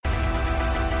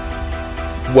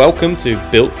Welcome to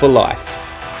Built for Life,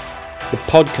 the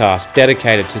podcast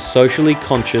dedicated to socially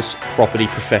conscious property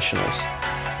professionals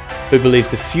who believe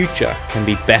the future can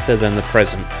be better than the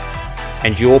present,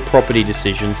 and your property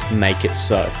decisions make it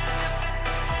so.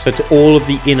 So to all of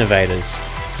the innovators,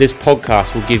 this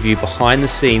podcast will give you behind the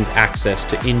scenes access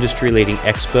to industry-leading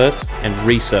experts and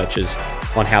researchers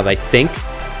on how they think,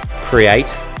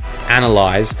 create,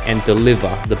 analyze, and deliver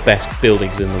the best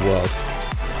buildings in the world,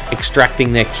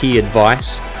 extracting their key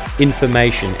advice,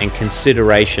 information, and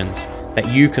considerations that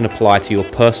you can apply to your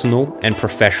personal and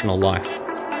professional life.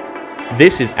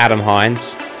 This is Adam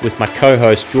Hines with my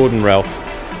co-host Jordan Ralph.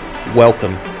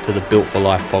 Welcome to the Built for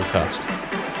Life podcast.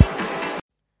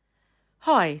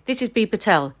 Hi, this is Bea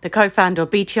Patel, the co-founder of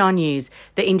BTR News,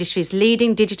 the industry's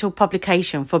leading digital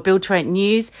publication for build-to-rent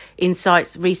news,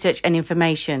 insights, research and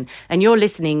information, and you're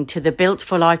listening to the Built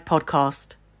for Life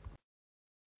podcast.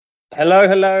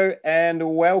 Hello,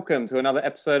 and welcome to another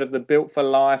episode of the Built for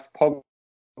Life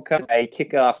podcast, a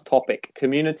kick-ass topic.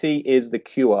 Community is the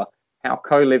cure. How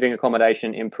co-living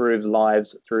accommodation improves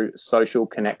lives through social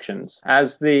connections.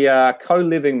 As the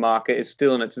co-living market is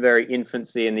still in its very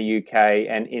infancy in the UK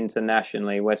and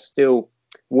internationally,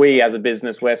 we as a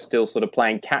business, we're still sort of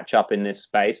playing catch up in this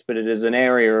space, but it is an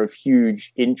area of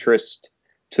huge interest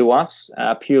to us,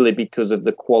 purely because of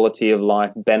the quality of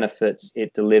life benefits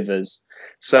it delivers.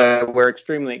 So we're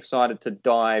extremely excited to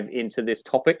dive into this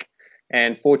topic.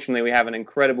 And fortunately, we have an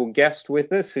incredible guest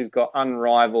with us who's got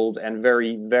unrivaled and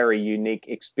very, very unique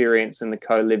experience in the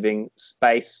co-living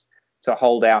space to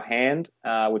hold our hand,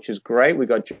 which is great. We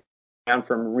got John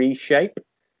from Reshape,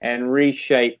 and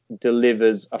Reshape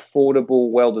delivers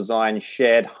affordable, well-designed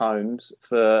shared homes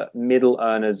for middle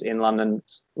earners in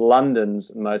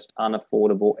London's most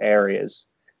unaffordable areas.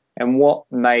 And what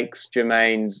makes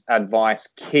Jermaine's advice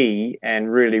key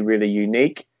and really, really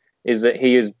unique is that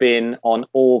he has been on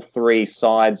all three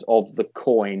sides of the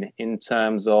coin in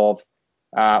terms of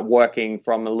working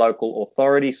from the local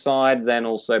authority side, then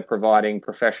also providing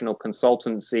professional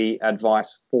consultancy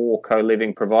advice for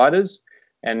co-living providers.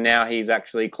 And now he's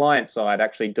actually client side,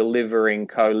 actually delivering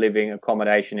co-living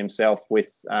accommodation himself with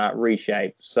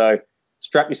Reshape. So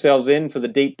strap yourselves in for the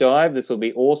deep dive. This will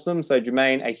be awesome. So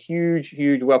Jermaine, a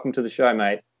huge welcome to the show,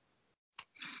 mate.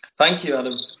 Thank you,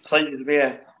 Adam. Pleasure to be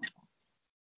here.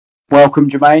 Welcome,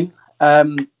 Jermaine.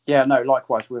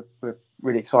 Likewise, we're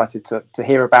really excited to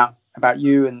hear about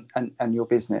you and your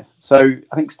business. So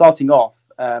I think starting off,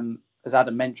 as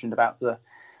Adam mentioned about the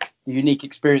unique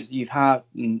experience that you've had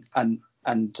and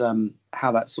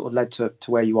how that sort of led to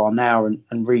where you are now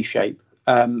and Reshape.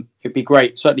 It'd be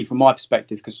great, certainly from my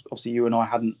perspective, because obviously you and I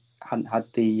hadn't had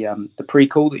the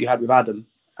pre-call that you had with Adam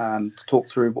to talk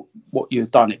through what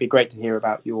you've done. It'd be great to hear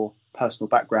about your personal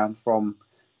background from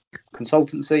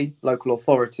consultancy, local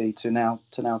authority to now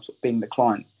sort of being the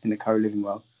client in the co-living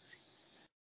world.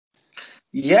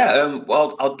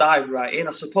 Well, I'll dive right in.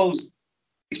 I suppose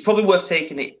it's probably worth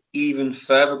taking it even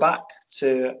further back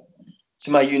to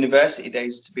my university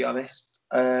days, to be honest.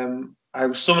 I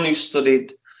was someone who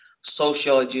studied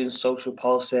sociology and social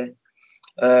policy,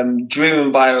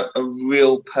 driven by a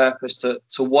real purpose to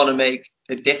want to make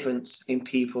a difference in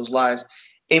people's lives.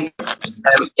 In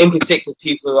particular,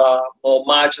 people who are more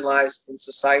marginalised in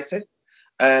society.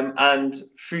 And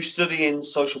through studying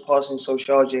social policy and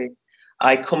sociology,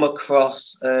 I come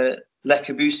across Le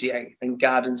Corbusier and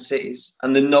Garden Cities,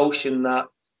 and the notion that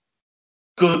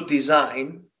good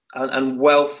design and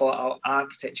well thought out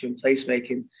architecture and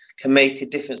placemaking can make a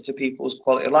difference to people's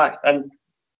quality of life. And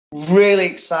really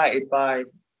excited by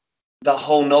the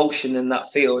whole notion in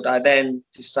that field, I then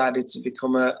decided to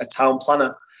become a town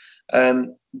planner.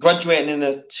 Graduating in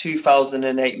a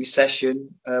 2008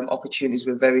 recession, opportunities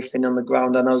were very thin on the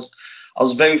ground, and I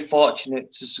was very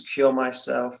fortunate to secure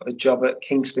myself a job at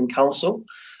Kingston Council,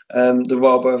 the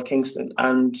Royal Borough of Kingston,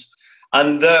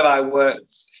 and there I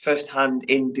worked firsthand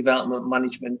in development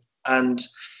management, and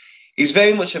it's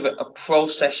very much of a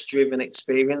process-driven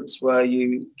experience where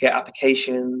you get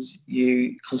applications,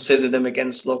 you consider them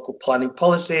against local planning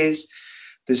policies.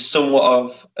 There's somewhat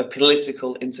of a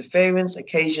political interference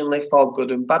occasionally for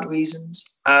good and bad reasons,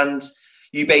 and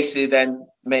you basically then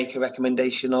make a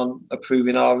recommendation on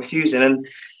approving or refusing. And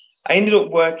I ended up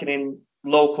working in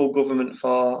local government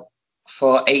for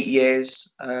 8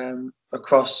 years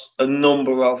across a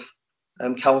number of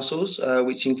councils,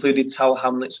 which included Tower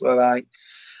Hamlets, where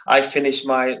I finished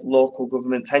my local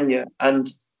government tenure. And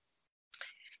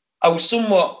I was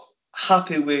somewhat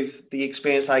happy with the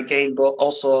experience I gained, but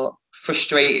also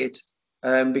frustrated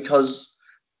because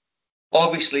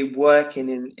obviously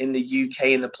working in the UK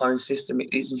in the planning system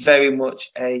is very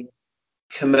much a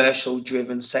commercial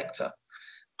driven sector.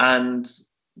 and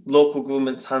local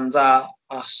government's hands are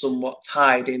somewhat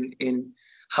tied in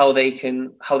how they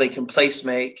can place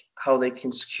make, how they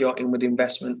can secure inward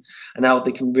investment, and how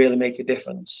they can really make a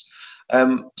difference.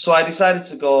 So I decided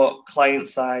to go client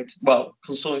side, well,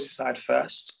 consultancy side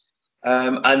first,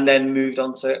 and then moved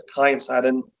on to client side.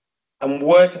 And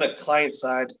working at client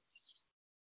side,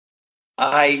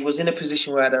 I was in a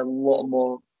position where I had a lot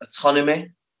more autonomy.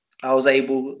 I was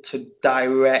able to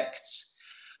direct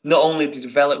not only the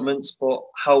developments, but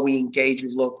how we engage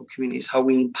with local communities, how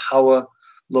we empower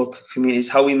local communities,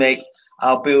 how we make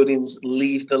our buildings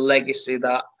leave the legacy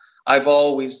that I've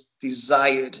always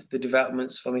desired the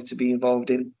developments for me to be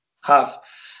involved in have.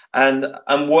 And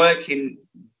I'm working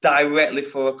directly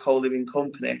for a co-living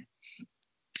company.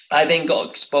 I then got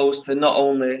exposed to not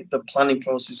only the planning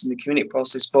process and the community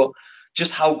process, but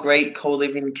just how great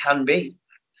co-living can be.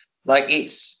 Like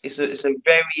it's a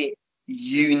very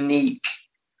unique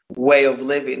way of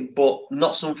living, but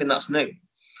not something that's new.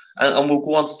 And we'll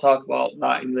go on to talk about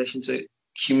that in relation to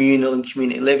communal and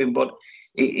community living, but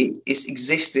it's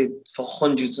existed for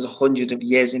hundreds and hundreds of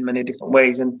years in many different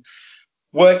ways. And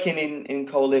working in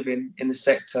co-living in the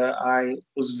sector, I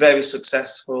was very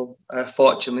successful,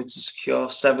 fortunately, to secure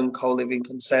 7 co-living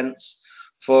consents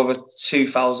for over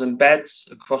 2,000 beds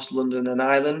across London and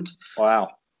Ireland. Wow.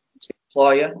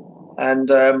 Employer. And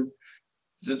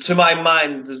to my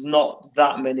mind, there's not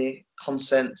that many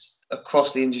consents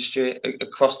across the industry,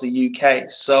 across the UK.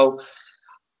 So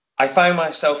I found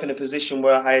myself in a position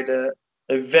where I had a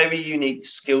very unique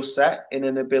skill set in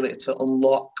an ability to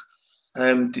unlock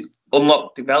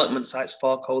development sites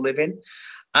for co-living.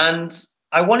 And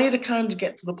I wanted to kind of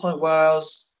get to the point where I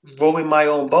was rowing my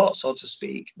own boat, so to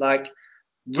speak. Like,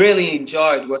 really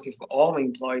enjoyed working for all my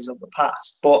employees of the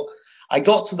past. But I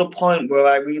got to the point where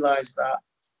I realized that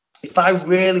if I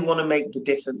really want to make the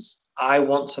difference I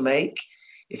want to make,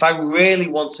 if I really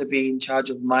want to be in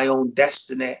charge of my own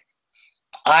destiny,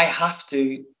 I have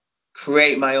to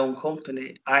create my own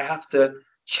company. I have to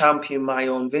champion my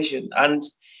own vision. And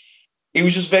it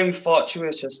was just very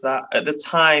fortuitous that at the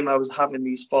time I was having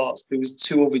these thoughts, there was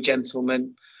 2 other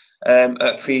gentlemen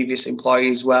at previous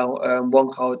employee as well. One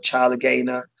called Charlie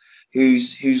Gaynor,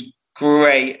 who's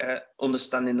great at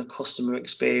understanding the customer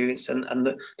experience and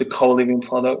the co-living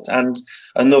product, and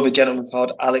another gentleman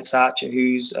called Alex Archer,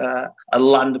 who's a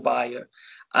land buyer.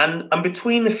 And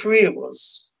between the 3 of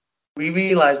us, we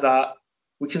realised that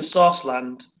we can source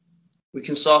land, we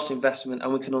can source investment,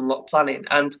 and we can unlock planning.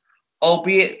 And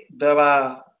albeit there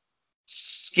are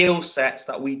skill sets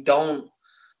that we don't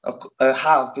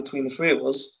have between the 3 of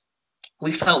us,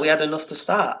 we felt we had enough to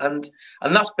start. And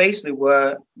that's basically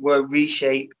where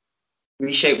Reshape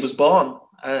was born,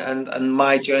 and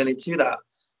my journey to that.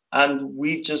 And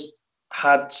we've just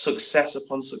had success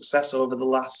upon success over the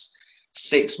last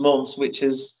 6 months, which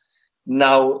has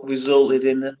now resulted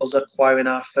in us acquiring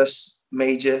our first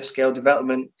major scale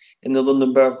development in the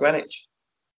London Borough of Greenwich.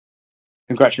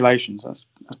 Congratulations! That's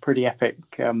pretty epic,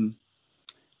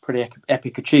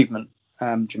 epic achievement,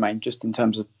 Jermaine. Just in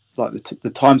terms of like the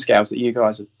timescales that you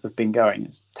guys have been going,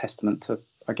 it's testament to,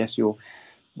 I guess, the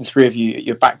 3 of you,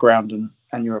 your background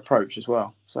and your approach as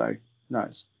well. So no,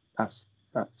 that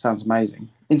sounds amazing.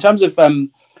 In terms of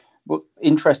what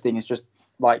interesting is just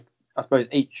like, I suppose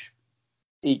each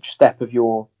step of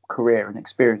your career and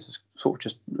experience has sort of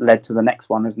just led to the next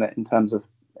one, isn't it? In terms of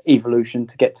evolution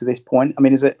to get to this point. I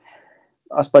mean,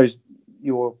 I suppose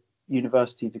your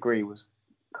university degree was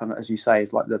kind of, as you say,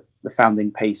 is like the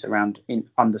founding piece around in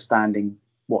understanding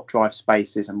what drives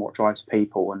spaces and what drives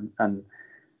people, and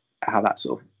how that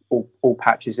sort of all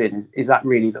patches in. Is that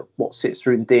really what sits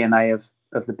through the DNA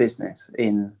of the business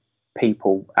in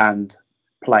people and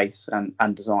place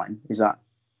and design? Is that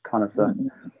kind of the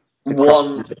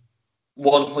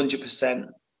 100%.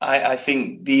 I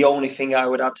think the only thing I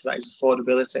would add to that is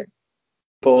affordability.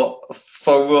 But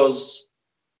for us,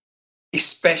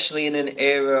 especially in an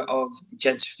era of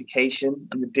gentrification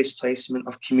and the displacement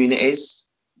of communities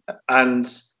and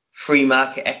free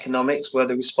market economics, where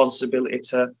the responsibility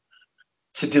to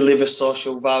deliver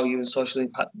social value and social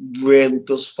impact really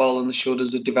does fall on the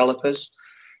shoulders of developers,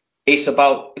 it's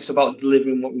about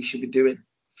delivering what we should be doing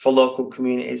for local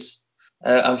communities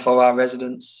and for our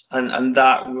residents, and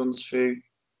that runs through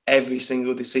every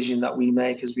single decision that we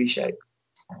make as Reshape.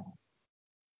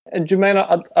 And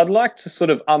Jermaine, I'd like to sort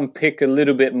of unpick a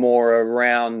little bit more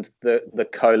around the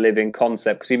co-living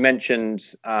concept, because you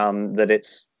mentioned that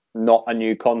it's not a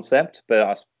new concept,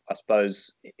 but I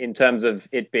suppose in terms of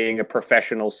it being a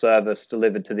professional service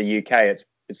delivered to the UK,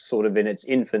 it's sort of in its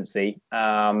infancy.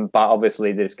 But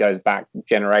obviously this goes back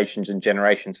generations and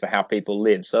generations for how people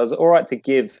live. So is it all right to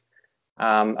give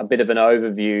a bit of an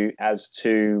overview as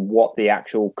to what the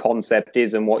actual concept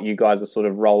is and what you guys are sort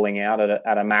of rolling out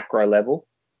at a macro level?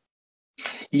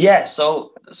 Yeah,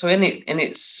 so in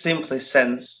its simplest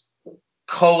sense,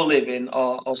 co-living,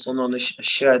 or also known as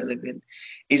shared living,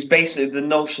 is basically the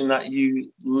notion that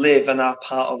you live and are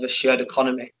part of a shared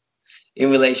economy in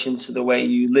relation to the way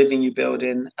you live in your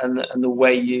building and the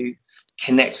way you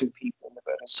connect with people in the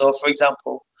building. So, for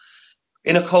example,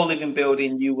 in a co-living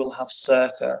building, you will have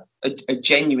a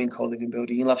genuine co-living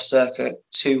building, you'll have circa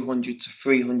 200 to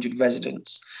 300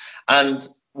 residents. And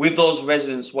with those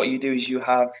residents, what you do is you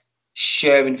have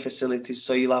sharing facilities.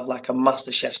 So you'll have like a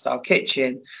MasterChef style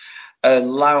kitchen, a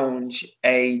lounge,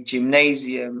 a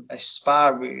gymnasium, a spa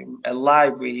room, a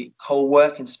library,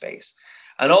 co-working space.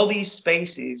 And all these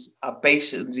spaces are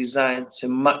basically designed to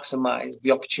maximize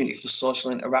the opportunity for social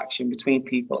interaction between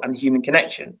people and human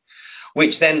connection,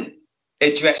 which then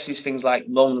addresses things like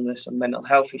loneliness and mental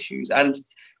health issues. And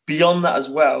beyond that as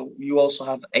well, you also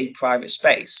have a private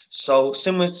space. So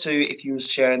similar to if you were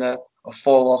sharing a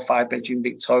 4 or 5 bedroom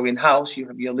Victorian house, you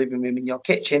have your living room and your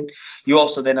kitchen. You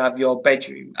also then have your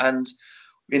bedroom. And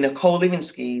in a co-living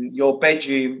scheme, your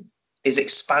bedroom is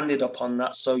expanded upon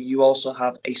that. So you also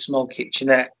have a small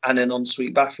kitchenette and an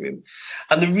ensuite bathroom.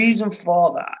 And the reason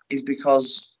for that is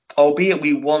because, albeit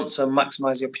we want to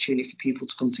maximize the opportunity for people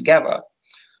to come together,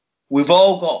 we've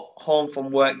all got home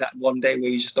from work that one day where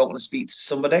you just don't want to speak to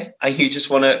somebody and you just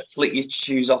want to flick your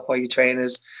shoes off or your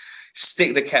trainers,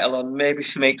 stick the kettle on, maybe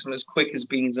make something as quick as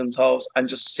beans and toast and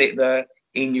just sit there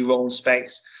in your own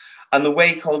space. And the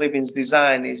way co-living is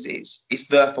designed is it's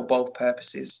there for both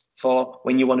purposes, for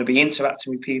when you want to be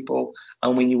interacting with people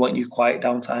and when you want your quiet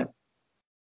downtime.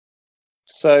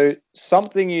 So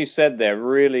something you said there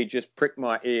really just pricked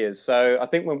my ears. So I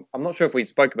think I'm not sure if we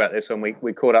spoke about this when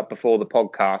we caught up before the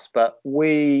podcast, but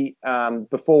we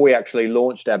before we actually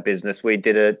launched our business, we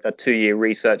did a 2-year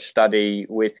research study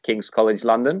with King's College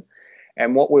London.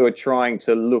 And what we were trying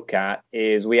to look at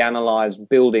is we analysed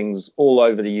buildings all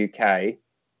over the UK,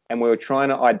 and we were trying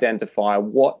to identify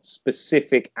what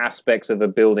specific aspects of a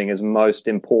building is most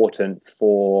important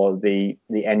for the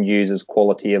end user's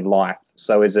quality of life.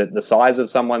 So is it the size of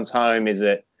someone's home? Is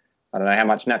it, I don't know, how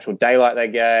much natural daylight they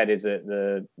get? Is it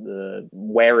the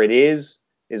where it is?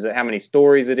 Is it how many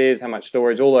stories it is? How much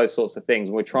storage? All those sorts of things.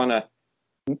 We're trying to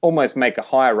almost make a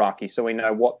hierarchy so we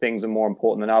know what things are more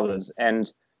important than others.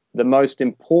 And the most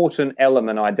important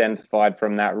element identified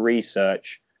from that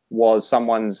research was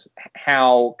someone's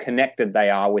how connected they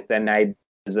are with their neighbors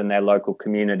and their local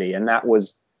community. And that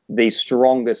was the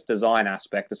strongest design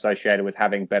aspect associated with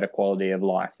having better quality of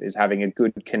life, is having a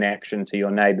good connection to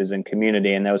your neighbors and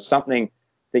community. And there was something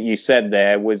that you said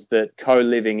there was that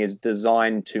co-living is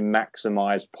designed to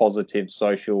maximize positive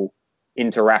social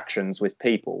interactions with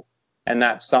people. And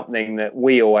that's something that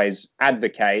we always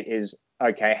advocate is,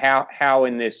 okay, how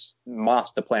in this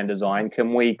master plan design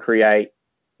can we create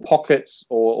pockets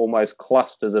or almost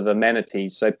clusters of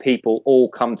amenities so people all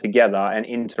come together and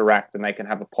interact and they can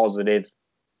have a positive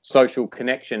social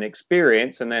connection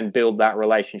experience and then build that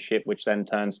relationship, which then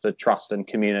turns to trust and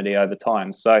community over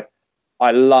time. So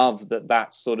I love that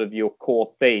that's sort of your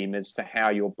core theme as to how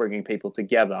you're bringing people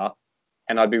together.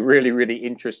 And I'd be really, really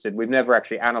interested. We've never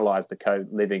actually analysed a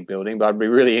co-living building, but I'd be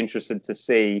really interested to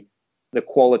see the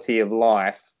quality of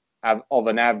life of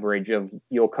an average of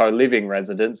your co-living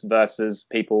residents versus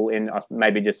people in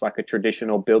maybe just like a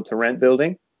traditional build-to-rent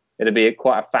building. It'd be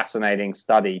quite a fascinating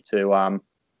study to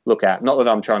look at. Not that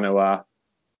I'm trying to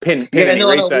pin any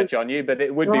research on you, but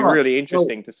it would be really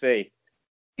interesting to see.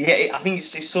 Yeah, I think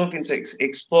it's something to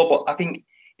explore. But I think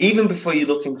even before you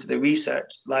look into the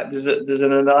research, like there's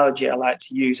an analogy I like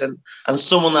to use, and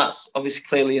someone that's obviously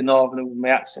clearly a northerner with my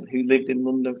accent who lived in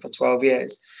London for 12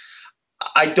 years.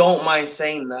 I don't mind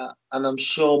saying that, and I'm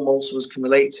sure most of us can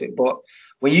relate to it, but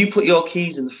when you put your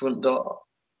keys in the front door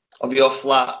of your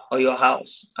flat or your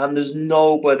house and there's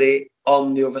nobody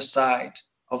on the other side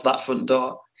of that front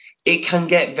door, it can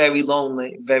get very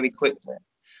lonely very quickly.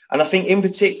 And I think in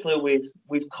particular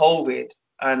with COVID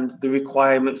and the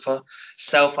requirement for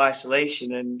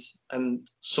self-isolation and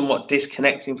somewhat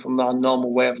disconnecting from our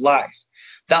normal way of life,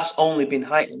 that's only been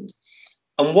heightened.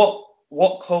 And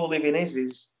what co-living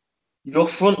is your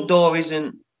front door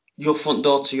isn't your front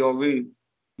door to your room.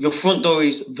 Your front door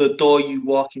is the door you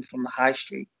walk in from the high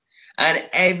street. And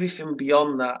everything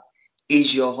beyond that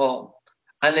is your home.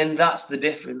 And then that's the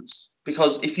difference.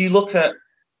 Because if you look at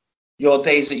your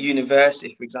days at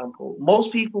university, for example,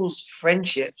 most people's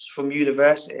friendships from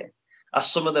university are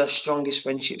some of their strongest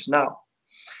friendships now.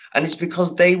 And it's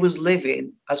because they was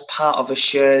living as part of a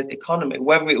shared economy,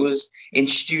 whether it was in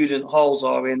student halls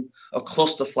or in a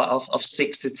cluster flat of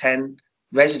 6 to 10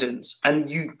 residents. And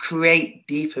you create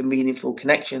deeper, meaningful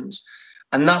connections.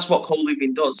 And that's what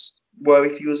co-living does. Where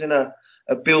if you was in a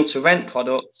build-to-rent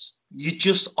product, you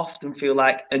just often feel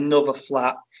like another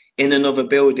flat in another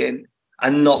building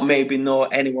and not maybe know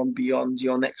anyone beyond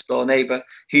your next door neighbour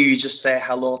who you just say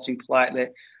hello to politely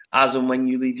as and when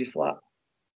you leave your flat.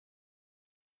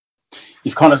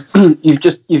 You've kind of you've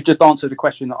just answered a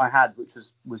question that I had, which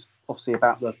was obviously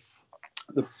about the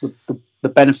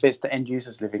benefits to end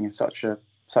users living in such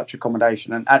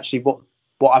accommodation. And actually, what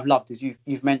I've loved is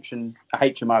you've mentioned a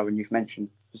HMO and you've mentioned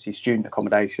obviously student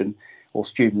accommodation or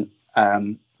student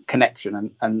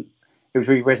connection, and it was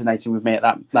really resonating with me at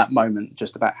that moment,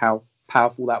 just about how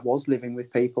powerful that was, living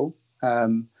with people.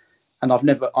 And I've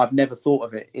never thought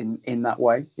of it in that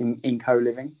way, in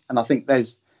co-living. And I think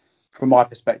there's, from my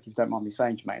perspective, don't mind me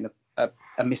saying, Jermaine,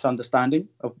 a misunderstanding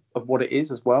of what it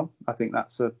is as well. I think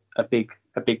that's a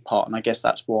big part, and I guess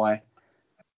that's why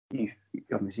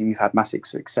you've had massive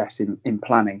success in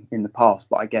planning in the past.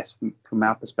 But I guess from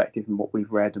our perspective and what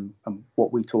we've read and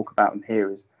what we talk about and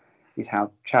hear is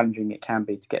how challenging it can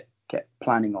be to get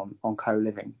planning on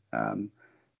co-living,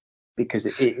 because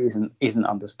it isn't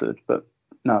understood. But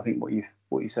no, I think what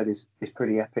you said is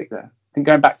pretty epic there. I think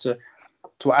going back to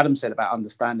what Adam said about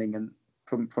understanding, and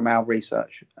from our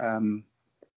research,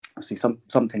 obviously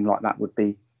something like that would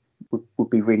be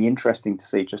really interesting to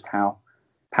see just how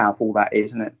powerful that is,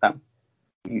 isn't it? That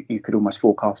you could almost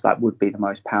forecast that would be the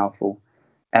most powerful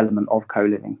element of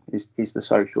co-living is the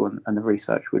social, and the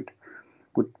research would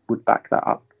back that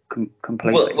up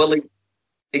completely. Well,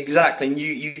 exactly. And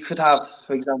you could have,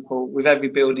 for example, with every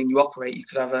building you operate, you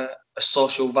could have a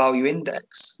social value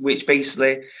index, which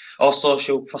basically, or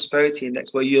social prosperity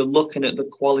index, where you're looking at the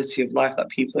quality of life that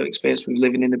people have experienced with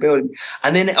living in the building.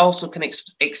 And then it also can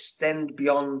extend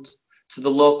beyond to the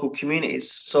local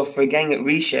communities. So for again at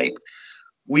Reshape,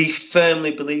 we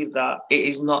firmly believe that it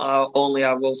is not only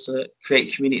our role to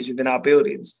create communities within our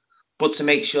buildings, but to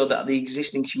make sure that the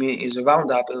existing communities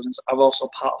around our buildings are also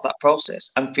part of that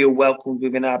process and feel welcomed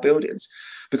within our buildings.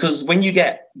 Because when you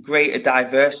get greater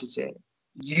diversity,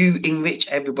 you enrich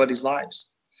everybody's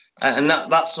lives. And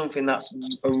that's something that's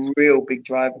a real big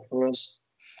driver for us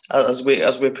as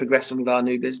we're progressing with our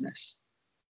new business.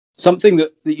 Something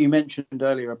that you mentioned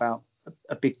earlier about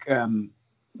a big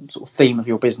sort of theme of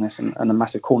your business and a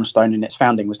massive cornerstone in its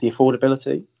founding was the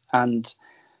affordability. And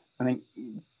I think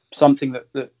something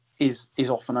that is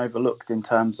often overlooked in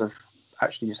terms of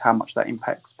actually just how much that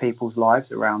impacts people's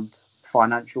lives around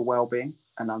financial well-being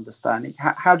and understanding.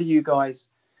 How are you guys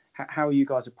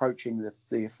approaching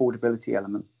the affordability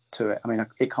element to it? I mean,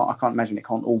 I can't imagine it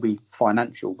can't all be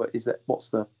financial, but what's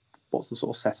the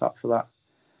sort of setup for that?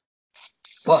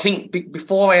 Well, I think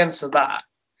before I answer that,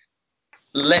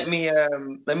 let me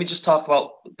just talk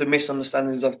about the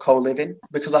misunderstandings of co-living,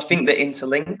 because I think they're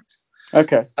interlinked.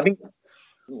 Okay. I think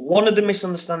one of the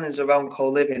misunderstandings around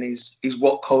co-living is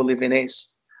what co-living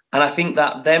is. And I think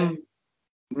that them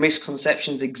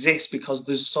misconceptions exist because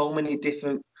there's so many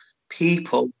different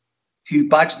people who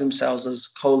badge themselves as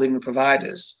co-living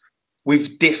providers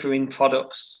with differing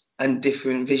products and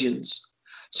different visions.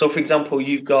 So, for example,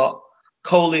 you've got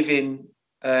co-living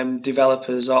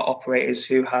developers or operators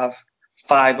who have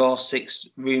 5 or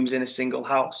 6 rooms in a single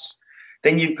house.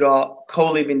 Then you've got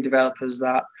co-living developers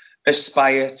that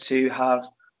aspire to have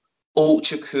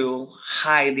ultra cool,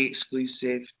 highly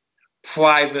exclusive,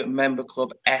 private member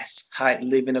club-esque type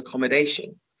living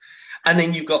accommodation. And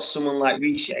then you've got someone like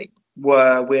Reshape,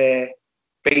 where we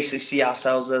basically see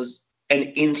ourselves as an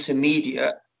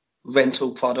intermediate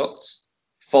rental product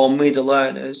for middle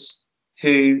earners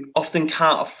who often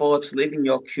can't afford to live in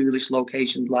your coolest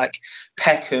locations like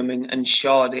Peckham and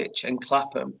Shoreditch and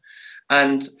Clapham.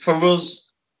 And for us,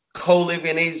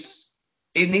 co-living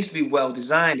it needs to be well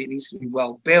designed, it needs to be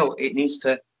well built, it needs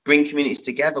to bring communities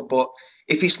together. But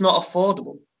if it's not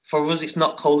affordable, for us, it's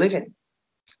not co-living.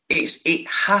 It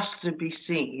has to be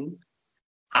seen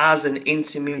as an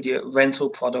intermediate rental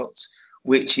product,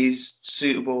 which is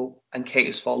suitable and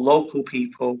caters for local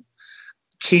people,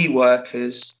 key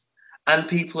workers, and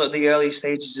people at the early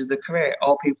stages of the career,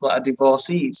 or people that are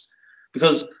divorcees.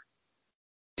 Because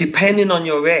depending on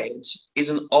your age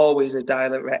isn't always a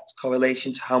direct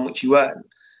correlation to how much you earn.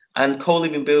 And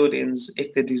co-living buildings,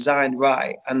 if they're designed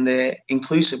right and they're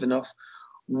inclusive enough,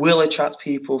 will attract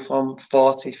people from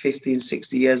 40, 50 and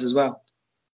 60 years as well.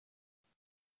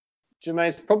 Jermaine,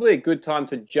 it's probably a good time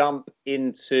to jump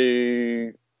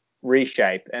into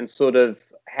Reshape and sort of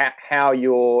how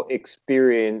your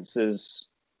experiences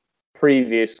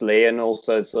previously, and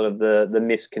also sort of the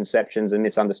misconceptions and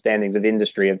misunderstandings of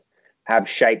industry have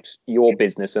shaped your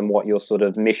business and what your sort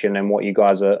of mission and what you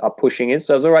guys are pushing is.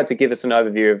 So it's all right to give us an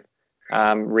overview of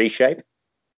Reshape.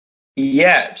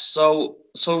 Yeah, so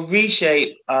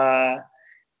Reshape are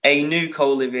a new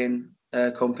co-living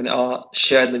company or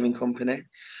shared living company.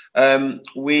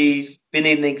 We've been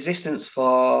in existence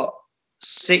for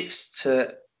 6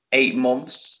 to 8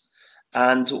 months,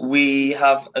 and we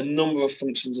have a number of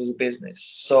functions as a business.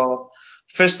 So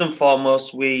first and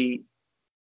foremost, we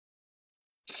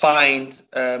find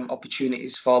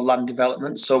opportunities for land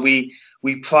development. So we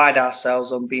pride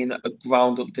ourselves on being a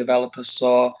ground-up developer.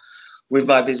 So with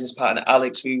my business partner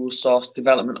Alex, we will source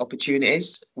development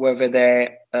opportunities, whether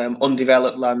they're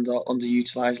undeveloped land or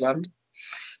underutilized land.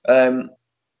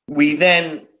 We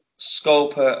then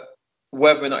scope at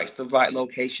whether or not it's the right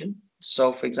location.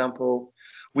 So, for example,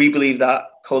 we believe that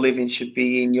co-living should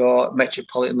be in your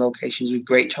metropolitan locations with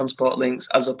great transport links,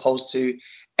 as opposed to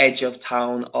edge of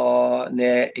town or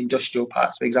near industrial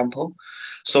parks, for example.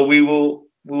 So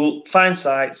we'll find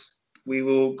sites, we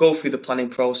will go through the planning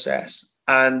process,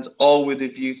 and all with a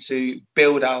view to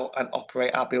build out and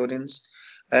operate our buildings.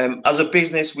 As a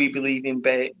business, we believe in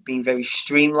being very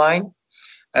streamlined,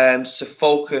 so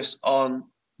focus on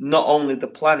not only the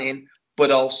planning,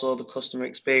 but also the customer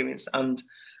experience. And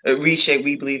at Reshape,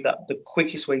 we believe that the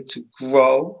quickest way to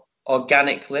grow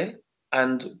organically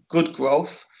and good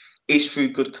growth is through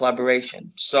good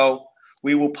collaboration. So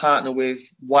we will partner with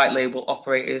white label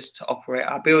operators to operate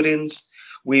our buildings.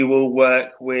 We will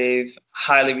work with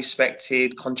highly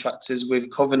respected contractors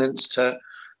with covenants to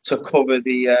cover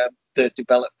the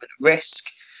development risk,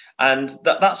 and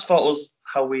that's for us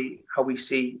how we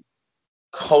see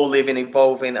co-living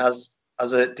evolving as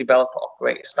a developer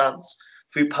operator stance,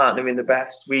 through partnering the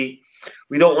best. We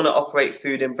don't want to operate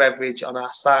food and beverage on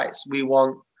our sites. We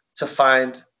want to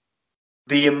find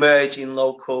the emerging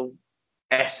local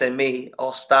SME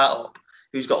or startup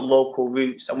who's got local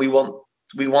roots, and we want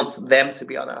them to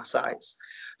be on our sites.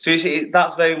 So you see,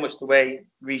 that's very much the way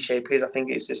Reshape is. I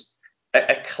think it's just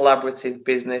a collaborative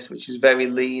business which is very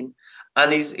lean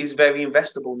and is very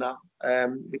investable now,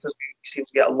 because we seem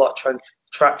to get a lot of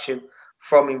traction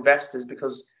from investors,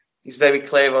 because it's very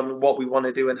clear on what we want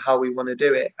to do and how we want to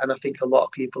do it. And I think a lot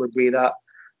of people agree that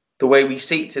the way we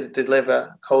seek to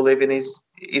deliver co-living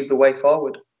is the way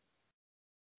forward.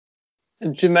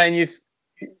 And Jermaine,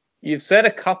 you've said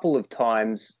a couple of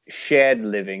times shared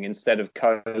living instead of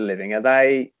co-living. Are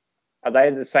they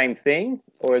the same thing,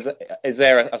 or is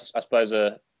there I suppose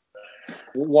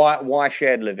why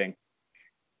shared living?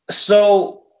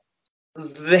 So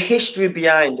the history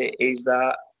behind it is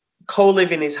that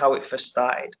co-living is how it first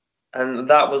started, and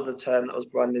that was the term that was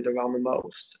branded around the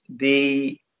most.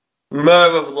 The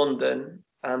Mayor of London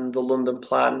and the London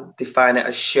Plan define it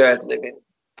as shared living,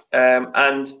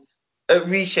 and at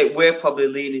Reshape we're probably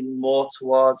leaning more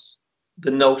towards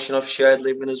the notion of shared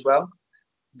living as well,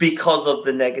 because of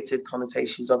the negative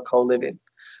connotations of co-living.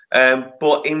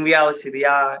 But in reality, they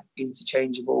are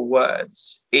interchangeable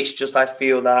words. It's just I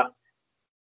feel that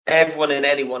everyone and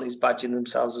anyone is badging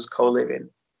themselves as co-living,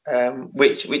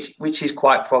 which is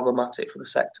quite problematic for the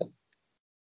sector.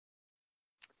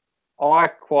 I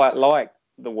quite like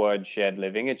the word shared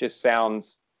living. It just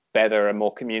sounds better and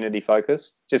more community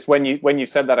focused. Just when you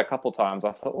said that a couple of times,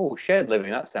 I thought, oh, shared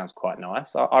living, that sounds quite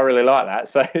nice. I really like that.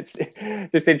 So it's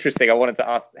just interesting. I wanted to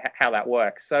ask how that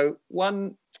works. So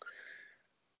one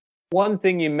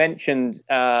thing you mentioned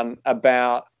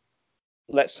about,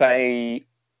 let's say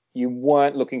you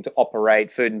weren't looking to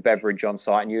operate food and beverage on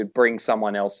site and you'd bring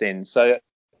someone else in. So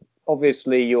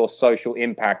obviously your social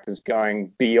impact is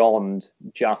going beyond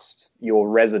just your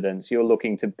residents. You're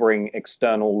looking to bring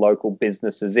external local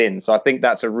businesses in. So I think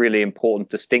that's a really important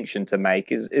distinction to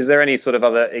make. Is there any sort of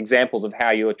other examples of how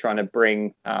you're trying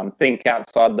to think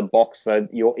outside the box so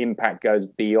your impact goes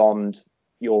beyond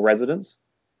your residents?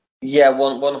 Yeah,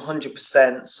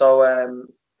 100%. So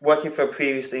working for a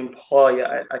previous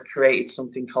employer, I created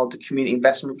something called the Community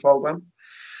Investment Programme.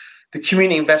 The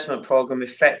Community Investment Programme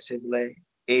effectively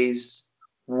is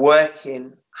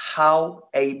working how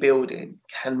a building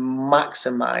can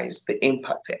maximize the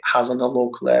impact it has on the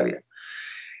local area.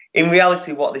 In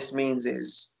reality, what this means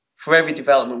is for every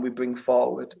development we bring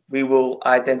forward, we will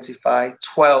identify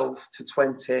 12 to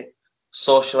 20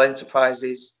 social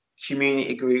enterprises,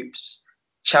 community groups,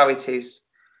 charities,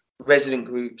 resident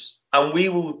groups, and we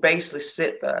will basically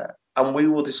sit there and we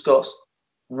will discuss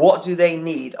what do they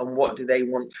need and what do they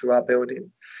want through our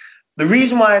building. The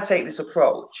reason why I take this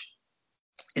approach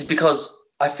is because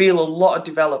I feel a lot of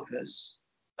developers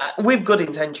with good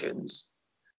intentions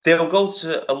they'll go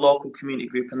to a local community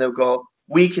group and they'll go,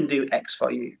 we can do X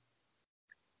for you.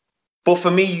 But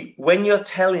for me, when you're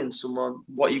telling someone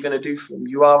what you're going to do for them,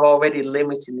 you are already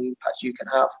limiting the impact you can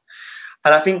have.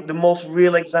 And I think the most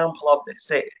real example of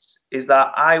this is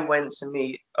that I went to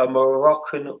meet a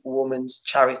Moroccan woman's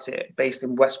charity based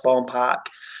in Westbourne Park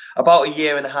about a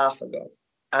year and a half ago.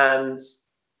 And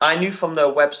I knew from their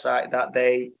website that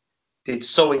they did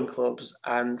sewing clubs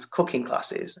and cooking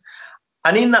classes.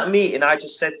 And in that meeting, I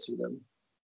just said to them,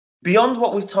 beyond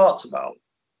what we've talked about,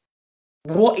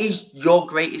 what is your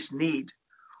greatest need?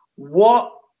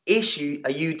 What issue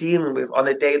are you dealing with on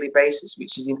a daily basis,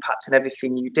 which is impacting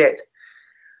everything you did?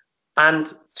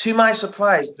 And to my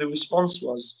surprise, the response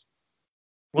was,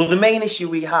 well, the main issue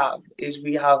we have is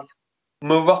we have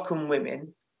Moroccan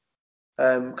women,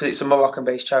 because it's a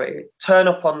Moroccan-based charity, turn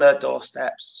up on their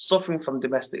doorsteps, suffering from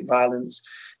domestic violence.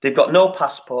 They've got no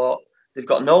passport, they've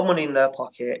got no money in their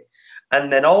pocket,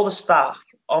 and then all the staff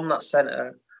on that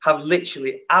centre have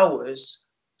literally hours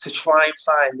to try and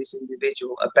find this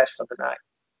individual a bed for the night.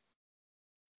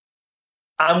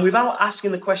 And without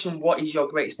asking the question, what is your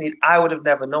greatest need, I would have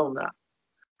never known that.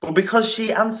 But because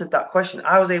she answered that question,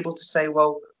 I was able to say,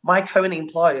 well, my current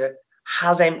employer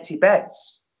has empty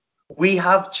beds. We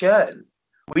have churn.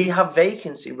 We have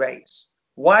vacancy rates.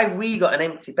 Why we got an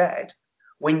empty bed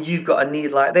when you've got a need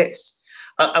like this?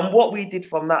 And what we did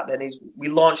from that then is we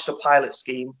launched a pilot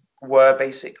scheme where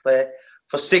basically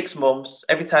for 6 months,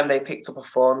 every time they picked up a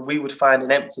phone, we would find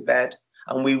an empty bed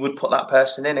and we would put that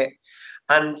person in it.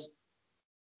 And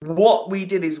what we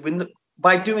did is,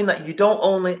 by doing that, you don't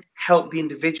only help the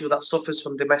individual that suffers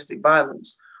from domestic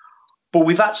violence, but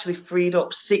we've actually freed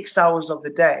up 6 hours of the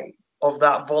day of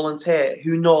that volunteer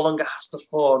who no longer has to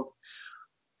phone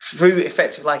through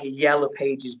effectively like a Yellow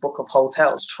Pages book of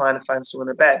hotels trying to find someone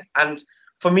a bed. And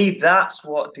for me, that's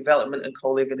what development and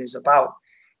co-living is about.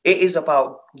 It is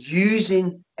about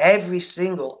using every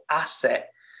single asset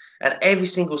and every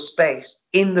single space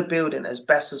in the building as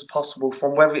best as possible,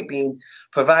 from whether it being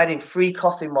providing free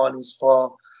coffee mornings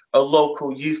for a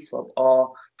local youth club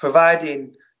or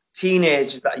providing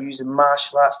teenagers that are using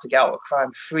martial arts to get out of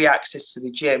crime free access to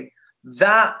the gym.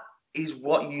 That is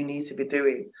what you need to be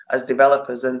doing as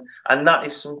developers, and that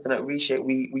is something at Reshape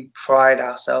we pride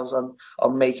ourselves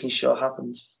on making sure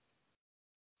happens.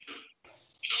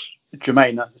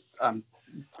 Jermaine, that's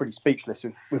pretty speechless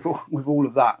with all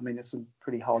of that. I mean, there's some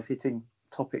pretty hard-hitting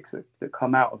topics that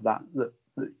come out of that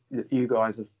you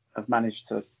guys have managed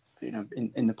to,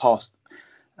 in the past,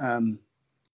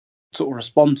 sort of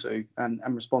respond to and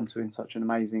respond to in such an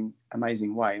amazing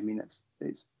way. I mean,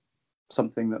 it's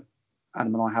something that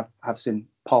Adam and I have seen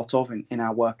part of in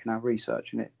our work and our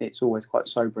research, and it's always quite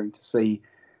sobering to see,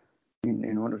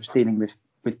 not just dealing with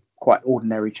quite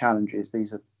ordinary challenges.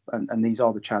 These are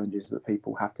the challenges that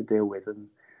people have to deal with,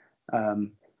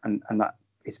 and that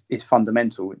is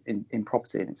fundamental in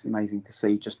property. And it's amazing to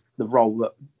see just the role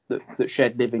that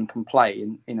shared living can play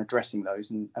in addressing those,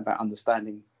 and about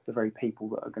understanding the very people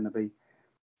that are going to be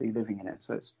living in it.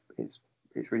 So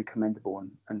it's really commendable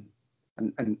and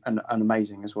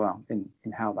amazing as well in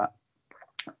how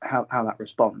that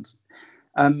responds.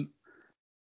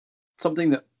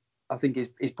 Something that I think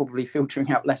is probably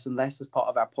filtering out less and less as part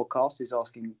of our podcast is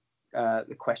asking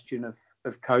the question of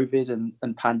COVID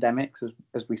and pandemics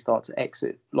as we start to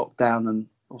exit lockdown. And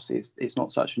obviously it's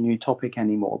not such a new topic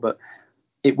anymore, but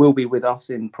it will be with us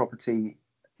in property,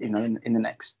 in the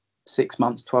next 6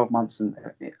 months, 12 months, and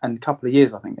a couple of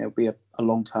years. I think there'll be a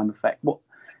long-term effect.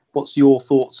 What's your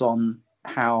thoughts on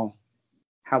how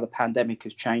the pandemic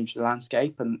has changed the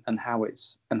landscape and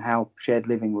how shared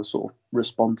living will sort of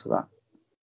respond to that?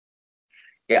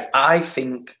 Yeah, I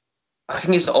think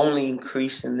it's only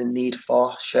increasing the need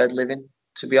for shared living,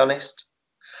 to be honest.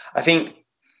 I think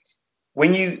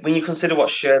when you consider what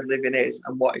shared living is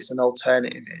and what it's an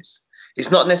alternative is,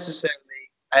 it's not necessarily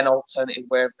an alternative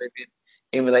way of living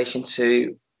in relation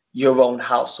to your own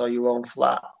house or your own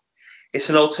flat. It's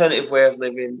an alternative way of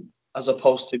living as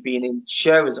opposed to being in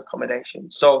sharers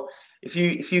accommodation. So if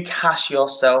you cast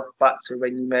yourself back to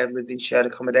when you may have lived in shared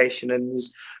accommodation and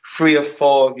there's 3 or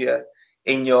 4 of you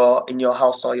in your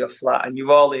house or your flat, and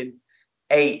you're all in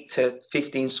 8 to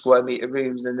 15 square meter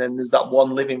rooms, and then there's that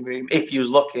one living room, if you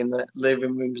was lucky and the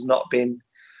living room's not been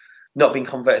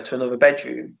converted to another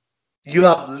bedroom, you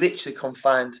are literally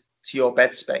confined to your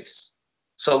bed space.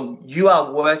 So you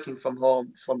are working from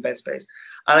home from bed space.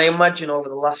 And I imagine over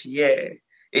the last year,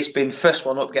 it's been first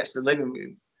one up gets the living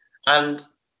room. And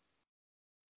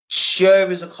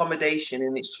sharers accommodation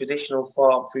in its traditional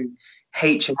form through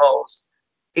HMOs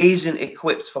isn't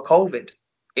equipped for COVID.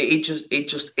 It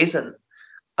just isn't.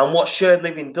 And what shared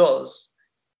living does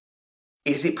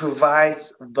is it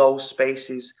provides those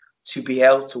spaces to be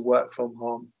able to work from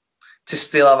home, to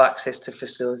still have access to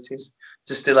facilities,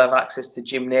 to still have access to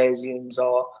gymnasiums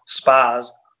or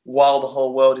spas while the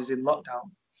whole world is in lockdown.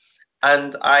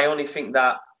 And I only think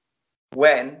that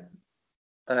when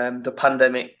the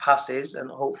pandemic passes, and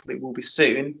hopefully it will be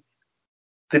soon,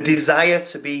 the desire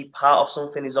to be part of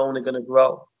something is only going to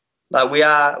grow. Like we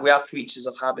are creatures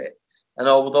of habit, and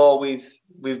although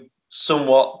we've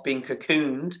somewhat been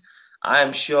cocooned, I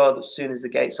am sure that as soon as the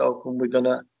gates open, we're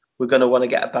gonna want to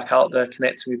get back out there,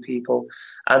 connect with people,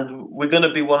 and we're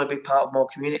gonna want to be part of more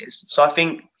communities. So I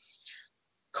think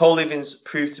co-living's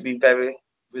proved to be very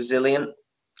resilient,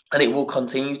 and it will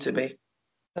continue to be.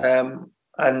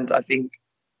 And I think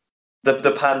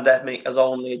the pandemic has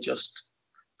only just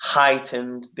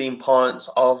heightened the importance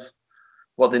of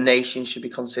what the nation should be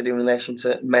considering in relation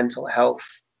to mental health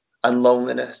and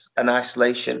loneliness and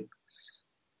isolation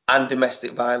and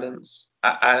domestic violence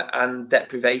and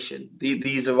deprivation.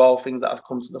 These are all things that have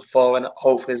come to the fore, and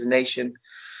hopefully as a nation,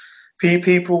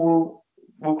 people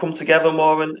will come together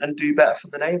more and do better for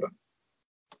the neighbour.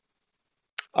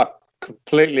 I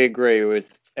completely agree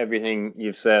with everything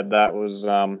you've said. That was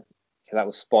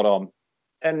spot on.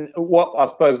 And what I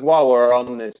suppose, while we're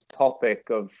on this topic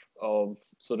of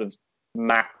sort of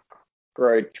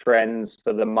macro trends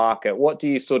for the market, what do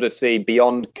you sort of see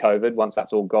beyond COVID, once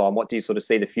that's all gone? What do you sort of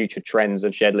see the future trends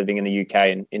of shared living in the UK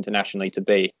and internationally to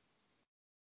be?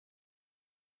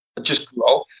 Just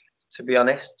growth, to be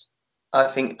honest. I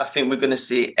think we're going to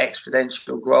see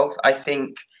exponential growth. I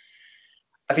think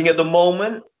at the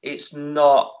moment it's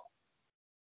not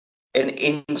an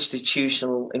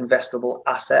institutional investable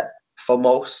asset for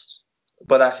most,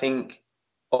 but I think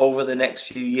over the next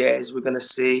few years we're going to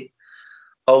see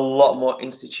a lot more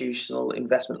institutional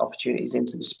investment opportunities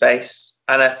into the space.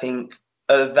 And I think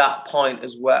at that point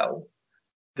as well,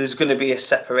 there's going to be a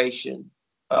separation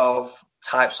of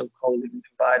types of co-living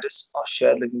providers or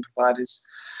shared living providers.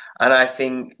 And I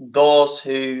think those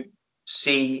who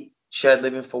see shared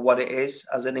living for what it is,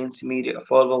 as an intermediate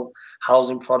affordable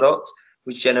housing product,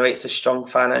 which generates a strong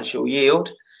financial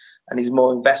yield and is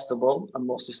more investable and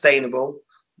more sustainable,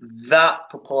 that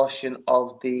proportion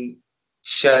of the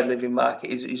shared living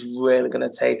market is really going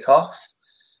to take off.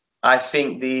 I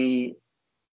think the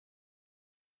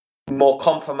more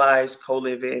compromised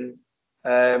co-living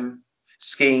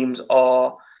schemes,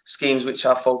 or schemes which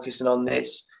are focusing on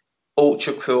this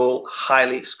ultra cool,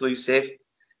 highly exclusive,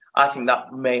 I think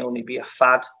that may only be a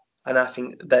fad, and I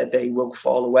think that they will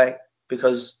fall away,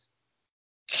 because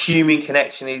human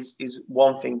connection is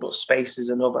one thing, but space is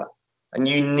another. And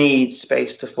you need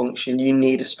space to function. You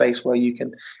need a space where you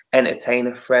can entertain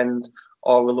a friend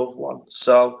or a loved one.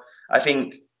 So I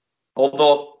think,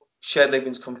 although shared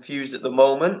living is confused at the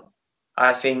moment,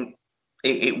 I think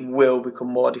it will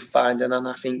become more defined. And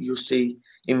I think you'll see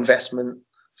investment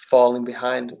falling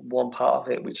behind one part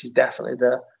of it, which is definitely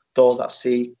those that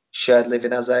see shared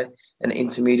living as an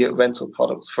intermediate rental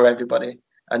product for everybody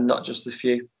and not just the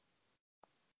few.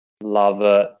 Love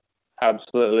it.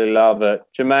 Absolutely love it.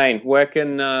 Jermaine, where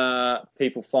can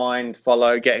people find,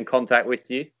 follow, get in contact with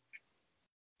you?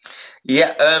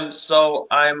 Yeah, so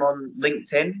I'm on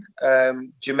LinkedIn,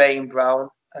 Jermaine Brown.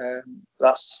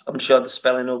 I'm sure the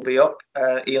spelling will be up,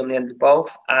 E on the end of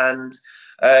both. And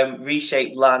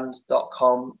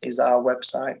reshapeland.com is our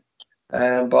website.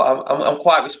 But I'm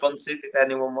quite responsive if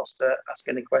anyone wants to ask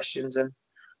any questions, and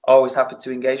always happy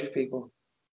to engage with people.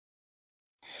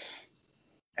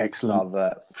 Excellent. Love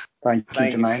that. Thank you,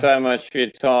 Jermaine. Thank you so much for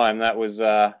your time. That was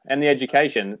and the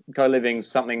education. Co-living is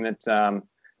something that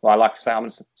I like to say. I'm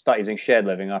going to start using shared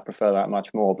living. I prefer that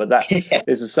much more. But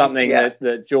this is something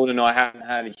that Jordan and I haven't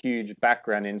had a huge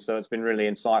background in, so it's been really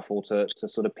insightful to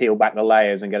sort of peel back the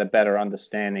layers and get a better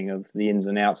understanding of the ins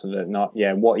and outs of it.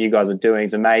 What you guys are doing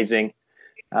is amazing.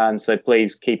 And so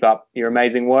please keep up your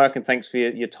amazing work, and thanks for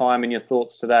your time and your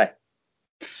thoughts today.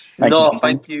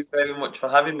 Thank you very much for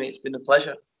having me. It's been a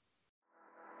pleasure.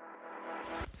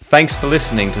 Thanks for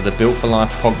listening to the Built for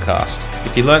Life podcast.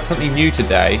 If you learned something new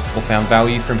today or found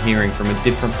value from hearing from a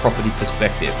different property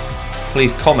perspective,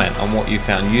 please comment on what you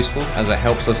found useful, as it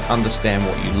helps us understand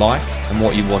what you like and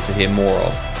what you want to hear more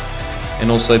of. And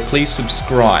also please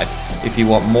subscribe if you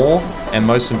want more, and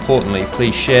most importantly,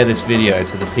 please share this video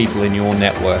to the people in your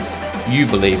network you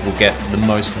believe will get the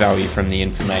most value from the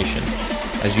information,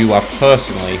 as you are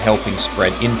personally helping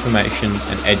spread information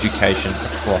and education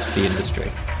across the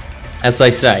industry. As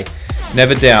they say,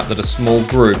 never doubt that a small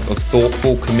group of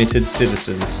thoughtful, committed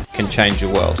citizens can change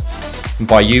your world. And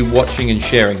by you watching and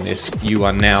sharing this, you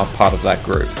are now part of that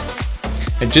group.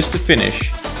 And just to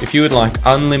finish, If you would like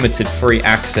unlimited free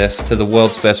access to the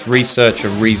world's best research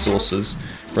and resources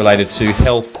related to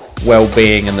health,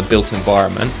 well-being and the built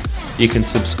environment, you can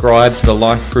subscribe to the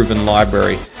Life Proven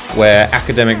Library, where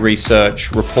academic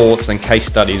research, reports and case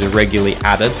studies are regularly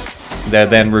added. They're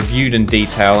then reviewed in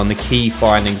detail and the key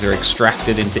findings are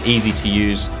extracted into easy to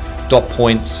use dot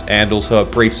points and also a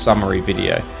brief summary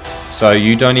video. So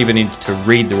you don't even need to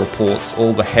read the reports,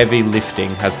 all the heavy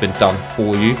lifting has been done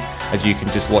for you, as you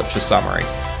can just watch the summary.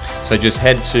 So just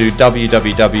head to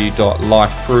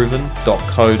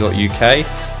www.lifeproven.co.uk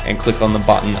and click on the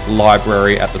button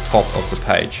Library at the top of the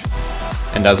page.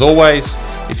 And as always,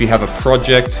 if you have a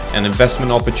project, an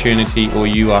investment opportunity, or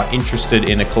you are interested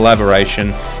in a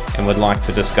collaboration and would like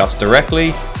to discuss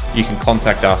directly, you can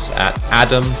contact us at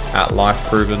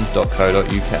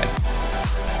adam@lifeproven.co.uk.